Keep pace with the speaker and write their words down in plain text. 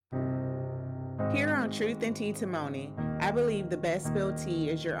Here on Truth and Tea Timoni, I believe the best spilled tea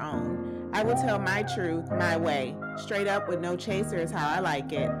is your own. I will tell my truth my way, straight up with no chaser is how I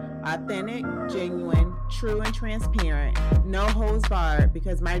like it. Authentic, genuine, true, and transparent. No holds barred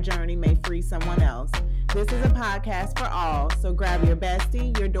because my journey may free someone else. This is a podcast for all, so grab your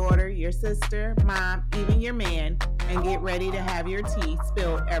bestie, your daughter, your sister, mom, even your man, and get ready to have your tea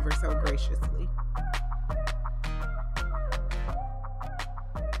spilled ever so graciously.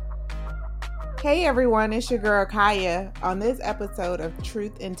 Hey everyone, it's your girl Kaya. On this episode of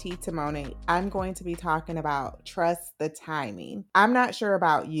Truth and Tea Timoni, I'm going to be talking about trust the timing. I'm not sure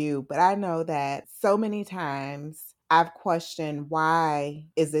about you, but I know that so many times I've questioned why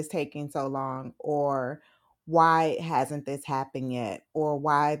is this taking so long, or why hasn't this happened yet, or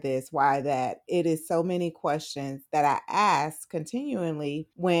why this, why that. It is so many questions that I ask continually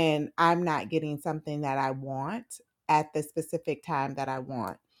when I'm not getting something that I want at the specific time that I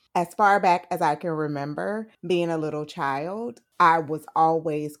want. As far back as I can remember, being a little child, I was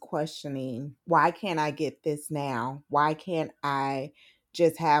always questioning, why can't I get this now? Why can't I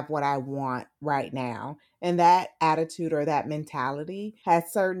just have what I want right now? And that attitude or that mentality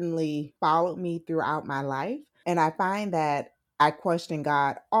has certainly followed me throughout my life. And I find that I question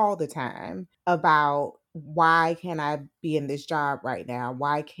God all the time about, why can't I be in this job right now?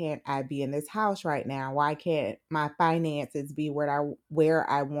 Why can't I be in this house right now? Why can't my finances be where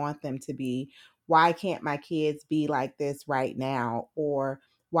I want them to be? Why can't my kids be like this right now? Or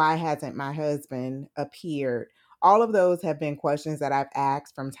why hasn't my husband appeared? All of those have been questions that I've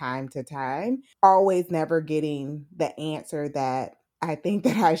asked from time to time, always never getting the answer that I think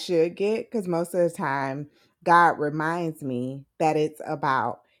that I should get, because most of the time God reminds me that it's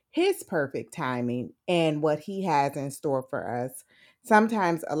about his perfect timing and what he has in store for us.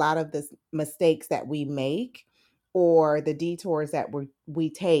 Sometimes a lot of the mistakes that we make or the detours that we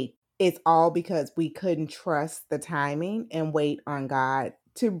take, it's all because we couldn't trust the timing and wait on God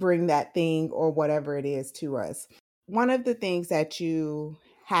to bring that thing or whatever it is to us. One of the things that you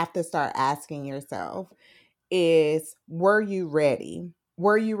have to start asking yourself is, were you ready?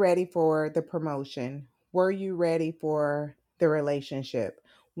 Were you ready for the promotion? Were you ready for the relationship?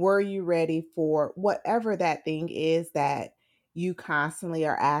 Were you ready for whatever that thing is that you constantly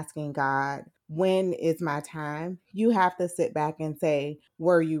are asking God, when is my time? You have to sit back and say,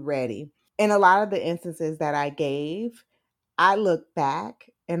 were you ready? In a lot of the instances that I gave, I look back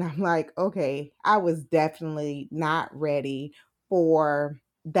and I'm like, okay, I was definitely not ready for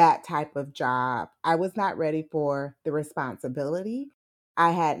that type of job. I was not ready for the responsibility.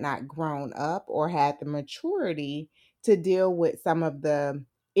 I had not grown up or had the maturity to deal with some of the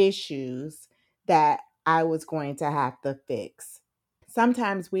issues that I was going to have to fix.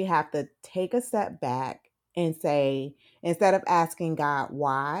 Sometimes we have to take a step back and say, instead of asking God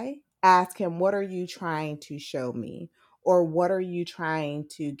why, ask Him, what are you trying to show me? Or what are you trying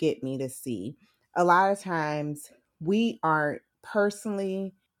to get me to see? A lot of times we aren't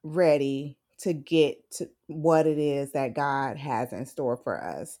personally ready to get to what it is that God has in store for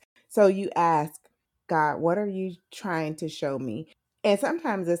us. So you ask God, what are you trying to show me? And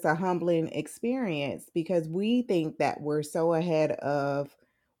sometimes it's a humbling experience because we think that we're so ahead of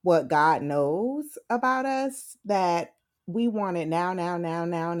what God knows about us that we want it now, now, now,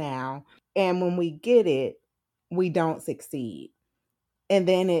 now, now. And when we get it, we don't succeed. And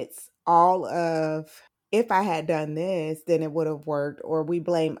then it's all of, if I had done this, then it would have worked. Or we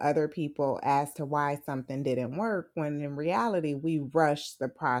blame other people as to why something didn't work, when in reality, we rush the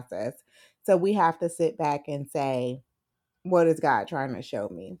process. So we have to sit back and say, what is God trying to show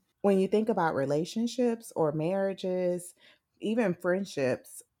me? When you think about relationships or marriages, even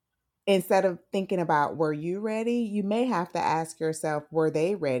friendships, instead of thinking about, were you ready, you may have to ask yourself, were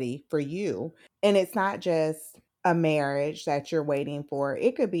they ready for you? And it's not just a marriage that you're waiting for.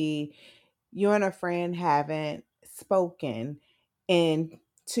 It could be you and a friend haven't spoken in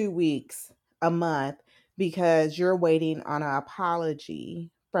 2 weeks, a month, because you're waiting on an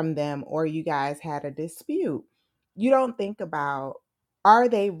apology from them, or you guys had a dispute. You don't think about, are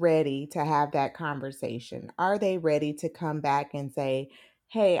they ready to have that conversation? Are they ready to come back and say,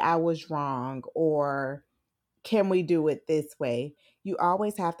 hey, I was wrong, or can we do it this way? You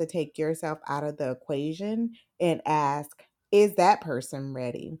always have to take yourself out of the equation and ask, is that person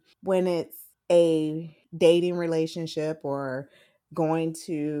ready? When it's a dating relationship or going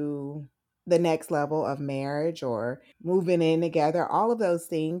to the next level of marriage or moving in together, all of those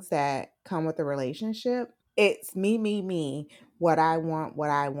things that come with a relationship, it's me, me, me, what I want, what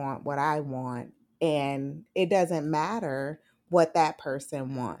I want, what I want. And it doesn't matter what that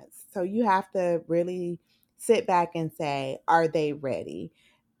person wants. So you have to really sit back and say, are they ready?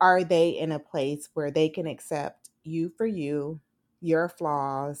 Are they in a place where they can accept you for you, your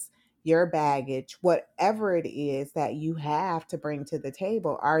flaws, your baggage, whatever it is that you have to bring to the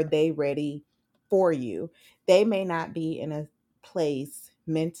table? Are they ready for you? They may not be in a place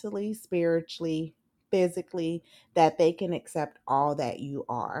mentally, spiritually, physically that they can accept all that you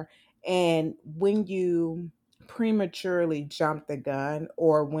are. And when you prematurely jump the gun,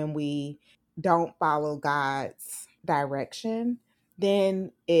 or when we don't follow God's direction,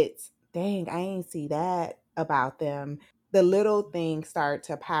 then it's, dang, I ain't see that about them. The little things start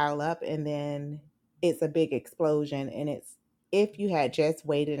to pile up, and then it's a big explosion. And it's, if you had just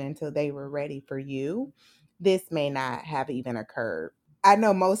waited until they were ready for you, this may not have even occurred. I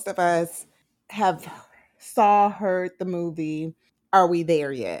know most of us have heard the movie Are We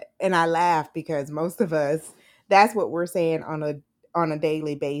There Yet? And I laugh because most of us, that's what we're saying on a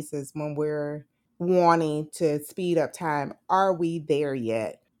daily basis when we're wanting to speed up time. Are we there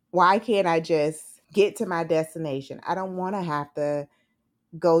yet? Why can't I just get to my destination? I don't want to have to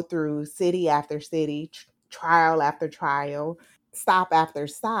go through city after city, trial after trial, stop after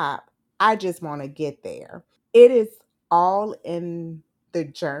stop. I just want to get there. It is all in the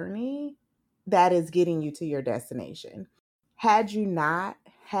journey that is getting you to your destination. Had you not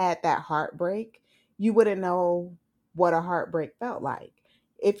had that heartbreak, you wouldn't know what a heartbreak felt like.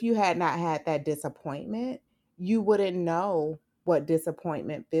 If you had not had that disappointment, you wouldn't know what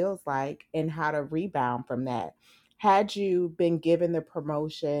disappointment feels like and how to rebound from that. Had you been given the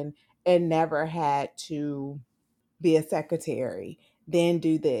promotion and never had to be a secretary, then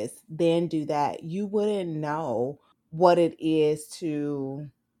do this, then do that, you wouldn't know what it is to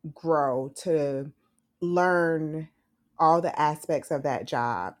grow, to learn all the aspects of that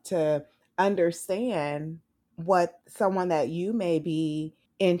job, to understand what someone that you may be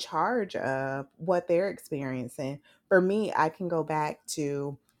in charge of, what they're experiencing. For me, I can go back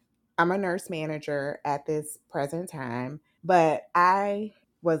to, I'm a nurse manager at this present time, but I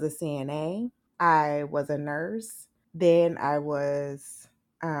was a CNA, I was a nurse, then I was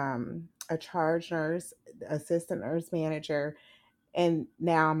a charge nurse, assistant nurse manager, and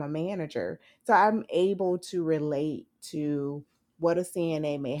now I'm a manager. So I'm able to relate to what a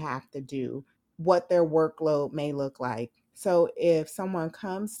CNA may have to do, what their workload may look like. So if someone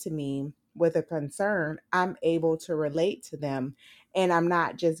comes to me with a concern, I'm able to relate to them, and I'm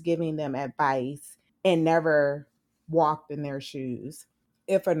not just giving them advice and never walked in their shoes.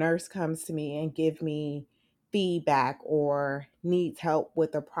 If a nurse comes to me and give me feedback or needs help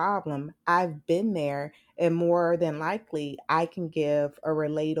with a problem, I've been there, and more than likely I can give a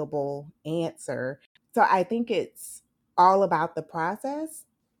relatable answer. So I think it's all about the process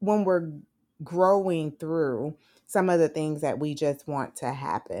when we're growing through some of the things that we just want to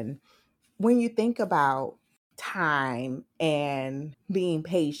happen. When you think about time and being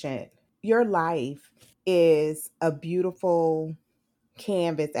patient, your life is a beautiful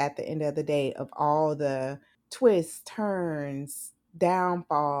canvas at the end of the day of all the twists, turns,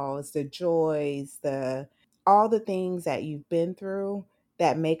 downfalls, the joys, the all the things that you've been through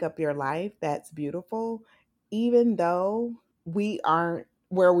that make up your life. That's beautiful. Even though we aren't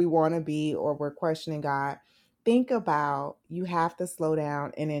where we want to be, or we're questioning God, think about, you have to slow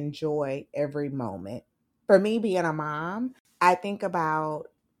down and enjoy every moment. For me, being a mom, I think about,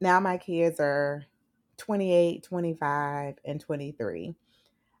 now my kids are 28, 25, and 23.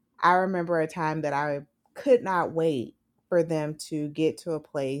 I remember a time that I could not wait for them to get to a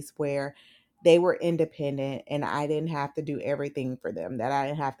place where they were independent and I didn't have to do everything for them, that I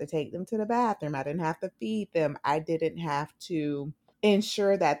didn't have to take them to the bathroom, I didn't have to feed them, I didn't have to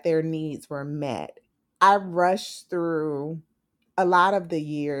ensure that their needs were met. I rushed through a lot of the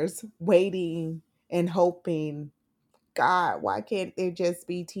years waiting and hoping, God, why can't they just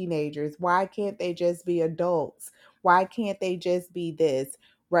be teenagers? Why can't they just be adults? Why can't they just be this?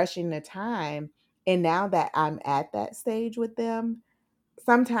 Rushing the time. And now that I'm at that stage with them,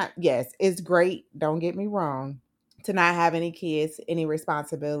 sometimes, yes, it's great. Don't get me wrong. To not have any kids, any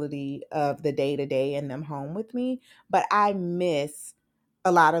responsibility of the day to day and them home with me. But I miss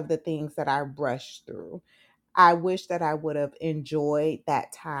a lot of the things that I rushed through. I wish that I would have enjoyed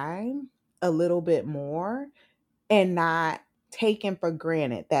that time a little bit more, and not taken for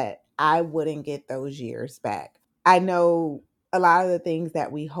granted that I wouldn't get those years back. I know a lot of the things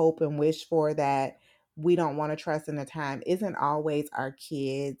that we hope and wish for, that we don't want to trust in the time, isn't always our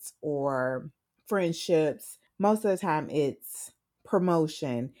kids or friendships. Most of the time, it's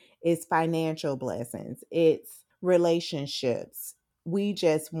promotion, it's financial blessings, it's relationships. We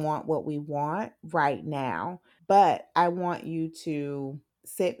just want what we want right now. But I want you to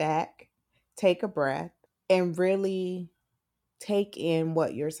sit back, take a breath, and really take in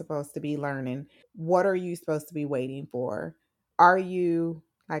what you're supposed to be learning. What are you supposed to be waiting for? Are you,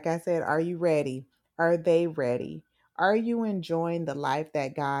 like I said, are you ready? Are they ready? Are you enjoying the life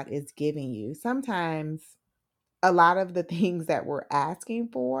that God is giving you? Sometimes a lot of the things that we're asking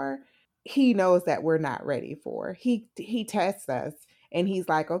for, he knows that we're not ready for. He tests us and he's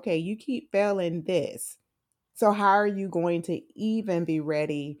like, "Okay, you keep failing this. So how are you going to even be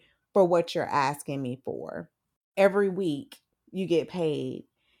ready for what you're asking me for?" Every week you get paid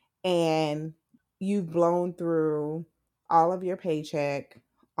and you've blown through all of your paycheck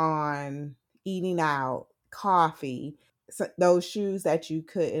on eating out, coffee, those shoes that you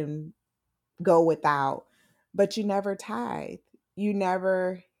couldn't go without, but you never tithe. You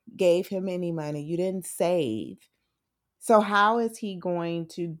never gave him any money. You didn't save. So, how is he going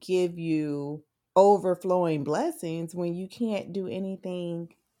to give you overflowing blessings when you can't do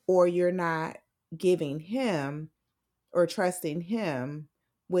anything or you're not giving him or trusting him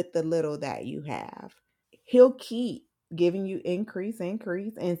with the little that you have? He'll keep giving you increase,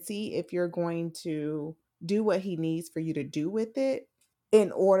 and see if you're going to do what he needs for you to do with it in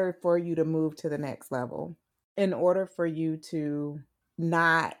order for you to move to the next level, in order for you to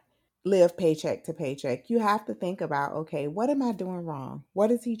not live paycheck to paycheck. You have to think about, okay, what am I doing wrong?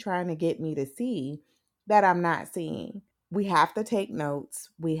 What is he trying to get me to see that I'm not seeing? We have to take notes.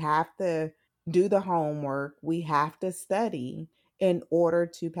 We have to do the homework. We have to study in order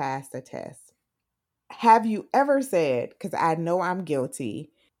to pass the test. Have you ever said, because I know I'm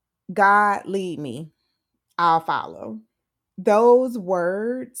guilty, God lead me, I'll follow? Those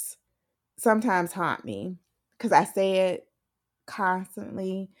words sometimes haunt me because I say it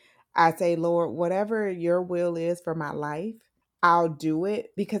constantly. I say, "Lord, whatever your will is for my life, I'll do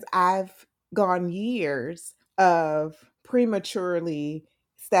it," because I've gone years of prematurely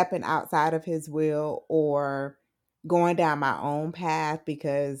stepping outside of his will or going down my own path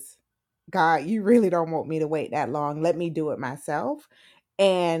because, God, you really don't want me to wait that long. Let me do it myself.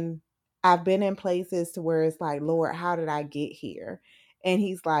 And I've been in places to where it's like, "Lord, how did I get here?" And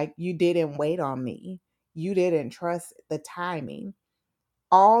he's like, "You didn't wait on me. You didn't trust the timing.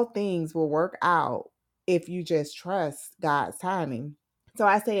 All things will work out if you just trust God's timing." So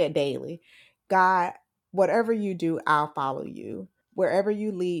I say it daily. God, whatever you do, I'll follow you. Wherever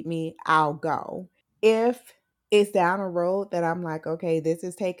you lead me, I'll go. If it's down a road that I'm like, okay, this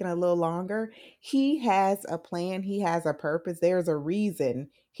is taking a little longer, he has a plan, he has a purpose. There's a reason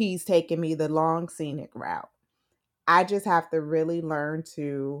he's taking me the long scenic route. I just have to really learn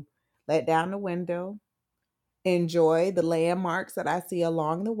to let down the window, enjoy the landmarks that I see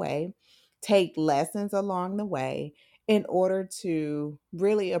along the way, take lessons along the way in order to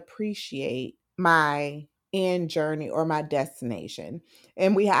really appreciate my end journey or my destination.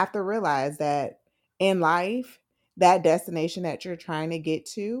 And we have to realize that in life, that destination that you're trying to get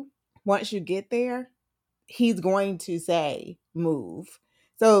to, once you get there, he's going to say move.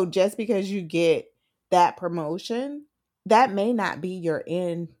 So just because you get that promotion, that may not be your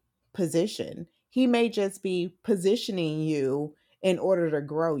end position. He may just be positioning you in order to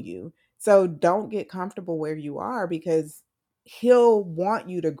grow you. So don't get comfortable where you are because he'll want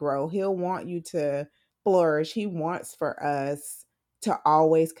you to grow. He'll want you to flourish. He wants for us to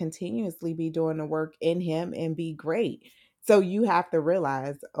always continuously be doing the work in him and be great. So you have to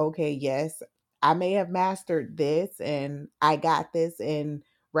realize, okay, yes, I may have mastered this and I got this in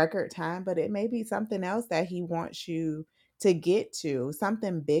record time, but it may be something else that he wants you to get to,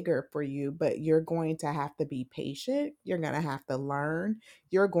 something bigger for you, but you're going to have to be patient. You're going to have to learn.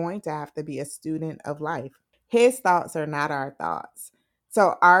 You're going to have to be a student of life. His thoughts are not our thoughts.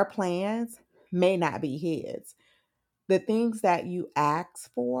 So our plans may not be his. The things that you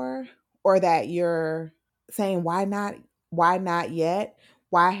ask for or that you're saying, why not yet?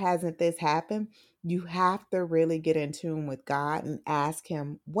 Why hasn't this happened? You have to really get in tune with God and ask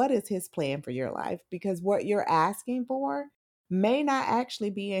him, what is his plan for your life? Because what you're asking for may not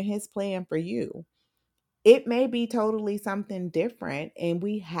actually be in his plan for you. It may be totally something different, and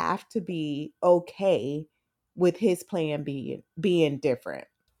we have to be okay with his plan being different.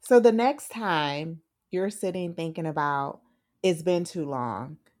 So the next time you're sitting thinking about, it's been too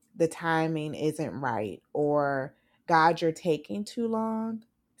long, the timing isn't right, or God, you're taking too long,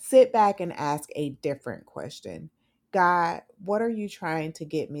 sit back and ask a different question. God, what are you trying to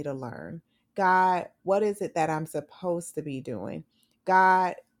get me to learn? God, what is it that I'm supposed to be doing?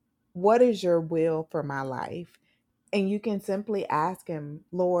 God, what is your will for my life? And you can simply ask him,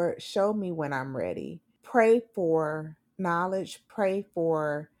 Lord, show me when I'm ready. Pray for knowledge, pray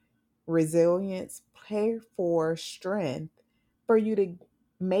for resilience, pray for strength for you to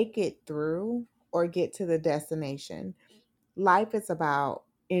make it through or get to the destination. life is about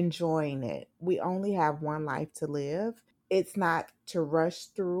enjoying it. We only have one life to live. It's not to rush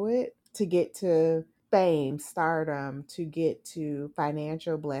through it to get to fame, stardom, to get to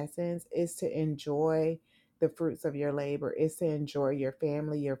financial blessings. It's to enjoy the fruits of your labor. It's to enjoy your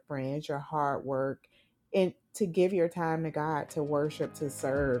family, your friends, your hard work, and to give your time to God, to worship, to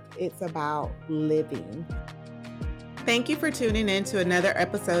serve. It's about living. Thank you for tuning in to another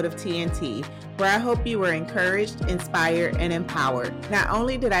episode of TNT, where I hope you were encouraged, inspired, and empowered. Not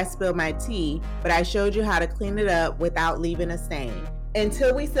only did I spill my tea, but I showed you how to clean it up without leaving a stain.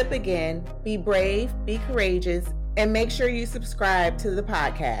 Until we sip again, be brave, be courageous, and make sure you subscribe to the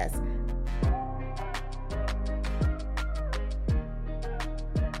podcast.